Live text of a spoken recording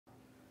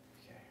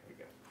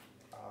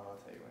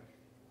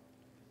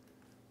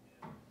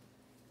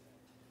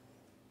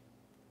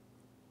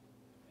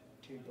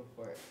Shoot, go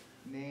for it.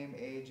 Name,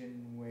 age,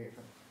 and where you're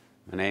from.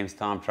 My name's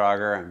Tom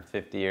Trauger. I'm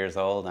 50 years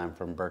old. I'm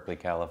from Berkeley,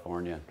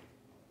 California.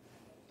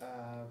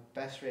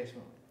 Best race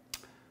moment.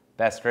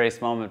 Best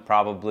race moment,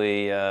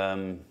 probably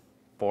 4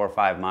 or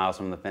 5 miles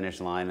from the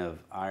finish line of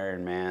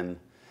Ironman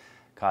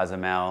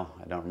Cozumel.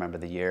 I don't remember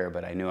the year,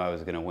 but I knew I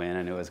was going to win.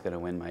 I knew I was going to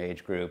win my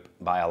age group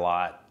by a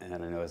lot, and I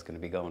knew I was going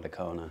to be going to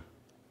Kona.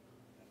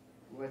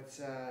 What's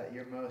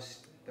the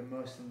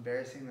most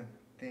embarrassing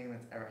thing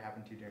that's ever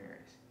happened to you during a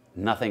race?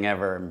 Nothing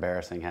ever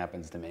embarrassing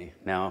happens to me.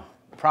 No,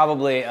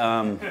 probably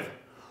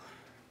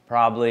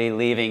probably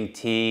leaving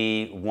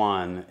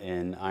T1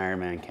 in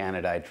Ironman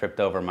Canada. I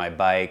tripped over my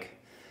bike.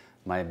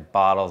 My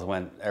bottles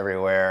went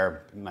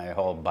everywhere. My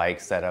whole bike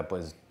setup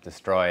was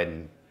destroyed.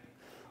 And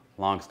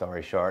long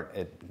story short,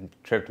 it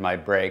tripped my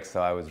brakes,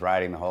 so I was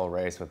riding the whole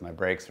race with my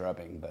brakes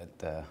rubbing. But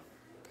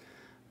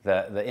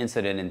the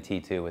incident in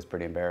T2 was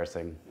pretty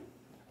embarrassing.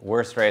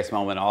 Worst race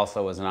moment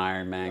also was an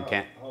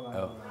Ironman. Hold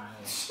on.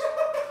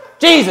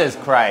 Jesus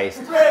Christ!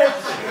 See, now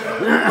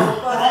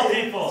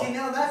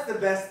that's the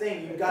best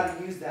thing. You got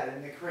to use that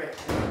in the crit.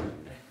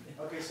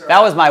 Okay, sorry.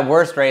 That was my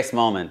worst race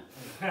moment.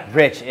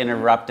 Ritch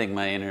interrupting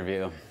my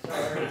interview.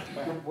 Sorry.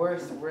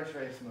 Worst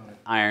race moment.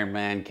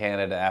 Ironman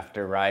Canada,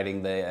 after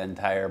riding the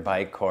entire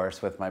bike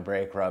course with my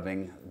brake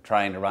rubbing,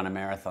 trying to run a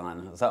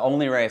marathon. It's the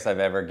only race I've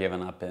ever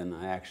given up in.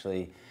 I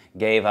actually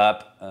gave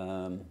up,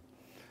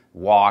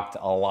 walked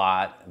a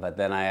lot, but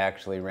then I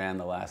actually ran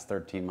the last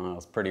 13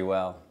 miles pretty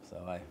well. So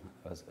I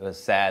was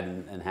sad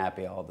and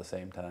happy all at the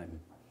same time.